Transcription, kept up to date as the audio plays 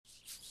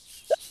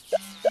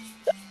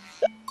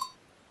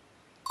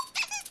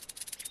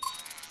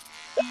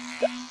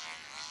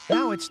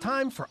Now it's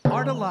time for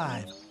Art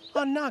Alive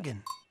on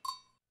Noggin.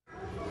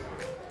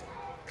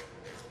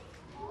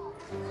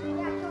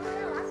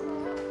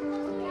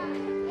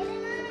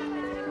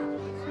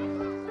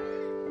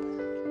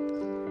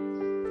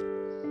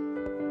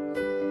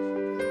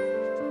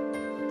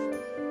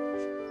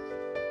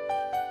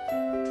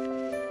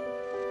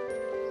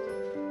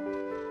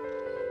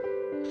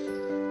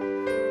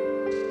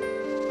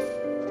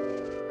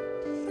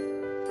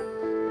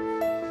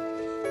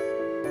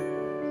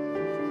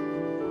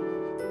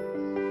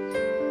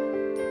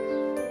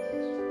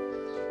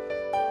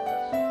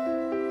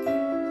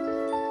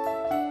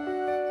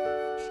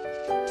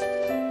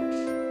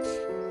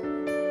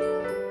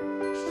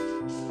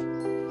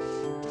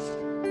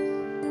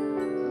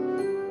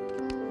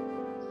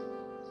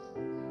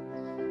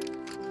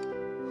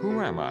 Who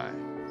am I?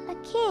 A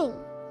king.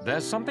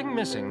 There's something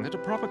missing that a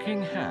proper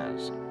king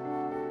has.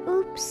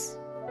 Oops.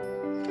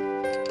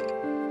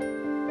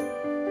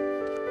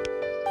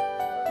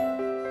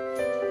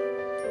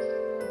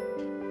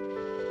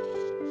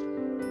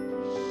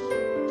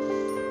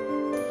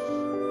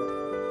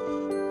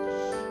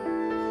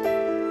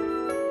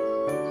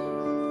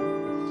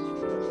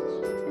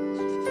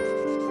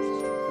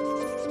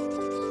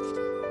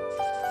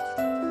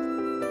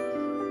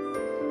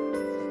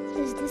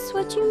 Is this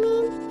what you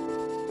mean?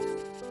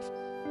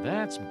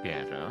 That's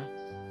better.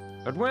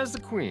 But where's the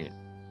queen?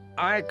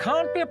 I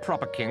can't be a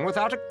proper king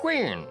without a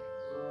queen.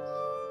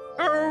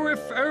 Oh,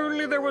 if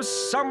only there was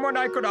someone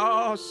I could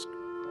ask.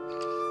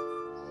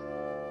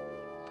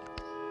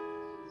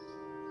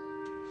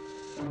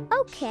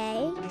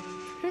 Okay.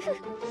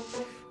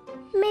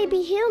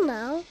 Maybe he'll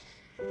know.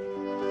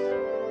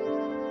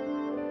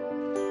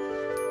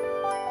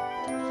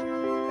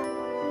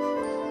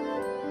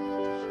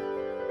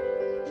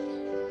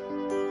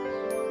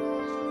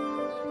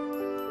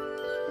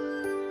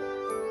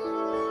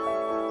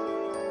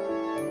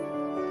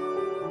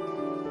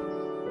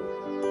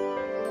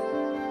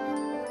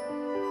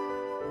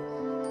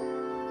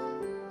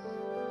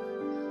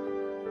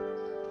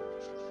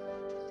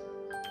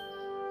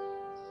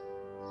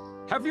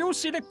 Have you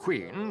seen a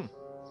queen?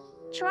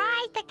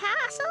 Try the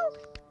castle?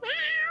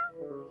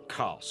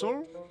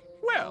 Castle?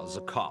 Where's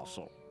the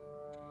castle?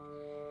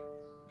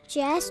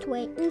 Just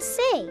wait and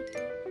see.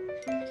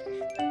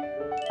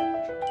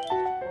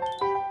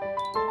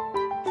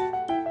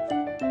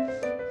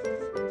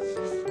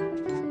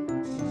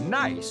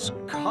 Nice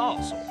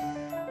castle.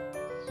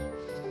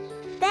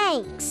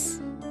 Thanks.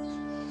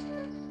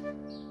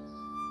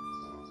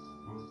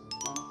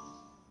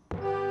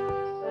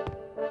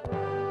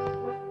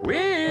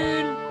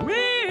 Queen!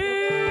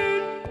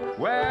 Queen!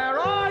 Where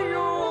are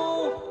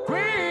you?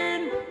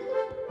 Queen!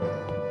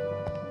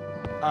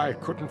 I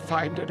couldn't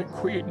find any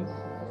queen.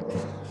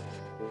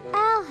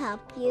 I'll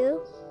help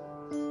you.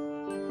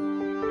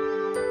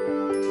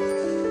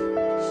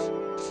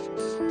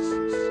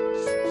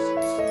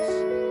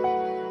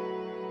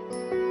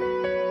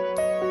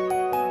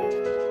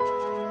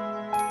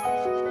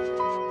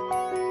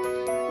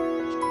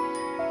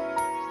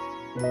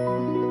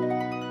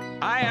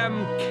 I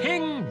am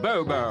King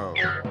Bobo.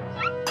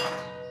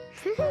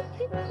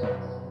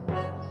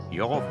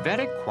 You're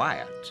very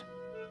quiet.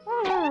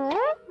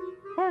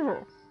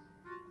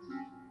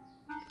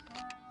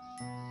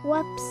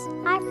 Whoops,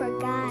 I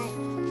forgot.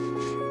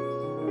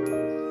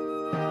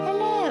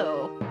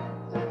 Hello.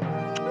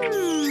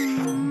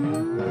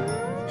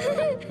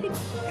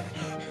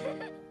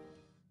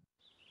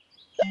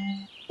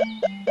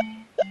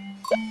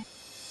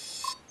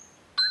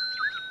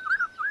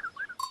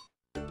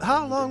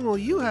 How long will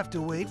you have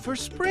to wait for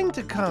spring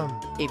to come?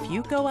 If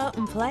you go out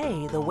and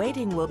play, the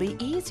waiting will be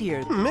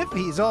easier.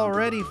 Miffy's all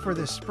ready for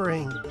the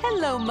spring.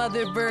 Hello,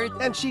 Mother Bird.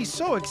 And she's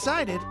so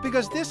excited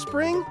because this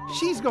spring,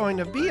 she's going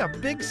to be a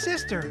big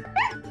sister.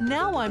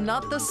 Now I'm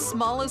not the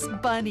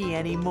smallest bunny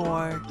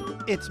anymore.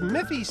 It's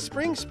Miffy's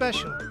Spring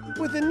Special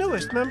with the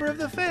newest member of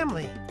the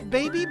family,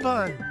 Baby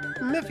Bun.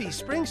 Miffy's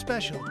Spring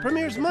Special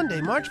premieres Monday,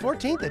 March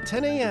 14th at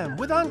 10 a.m.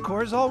 with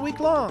encores all week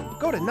long.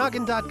 Go to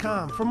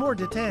noggin.com for more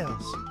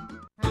details.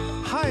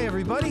 Hi,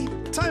 everybody.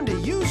 Time to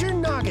use your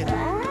noggin.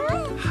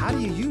 How do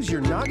you use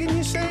your noggin,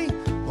 you say?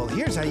 Well,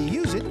 here's how you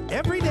use it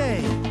every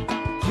day.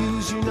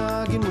 Use your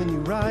noggin when you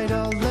write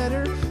a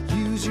letter.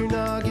 Use your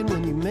noggin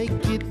when you make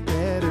it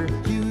better.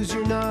 Use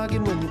your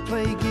noggin when you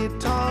play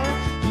guitar.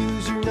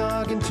 Use your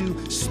noggin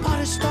to spot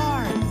a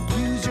star.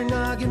 Use your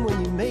noggin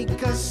when you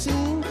make a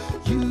scene.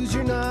 Use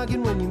your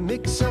noggin when you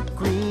mix up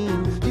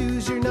green.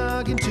 Use your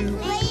noggin to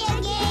Play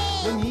a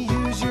game. When you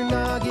use your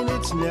noggin,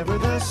 it's never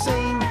the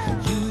same.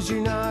 Use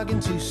your noggin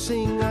to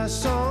sing a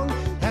song.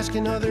 Ask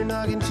another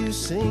noggin to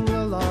sing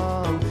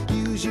along.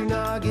 Use your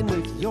noggin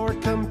with your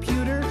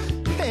computer.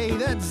 Hey,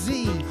 that's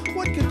Z.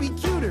 What could be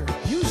cuter?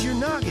 Use your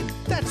noggin.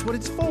 That's what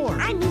it's for.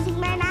 I'm using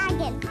my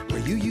noggin. Are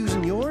you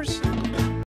using yours?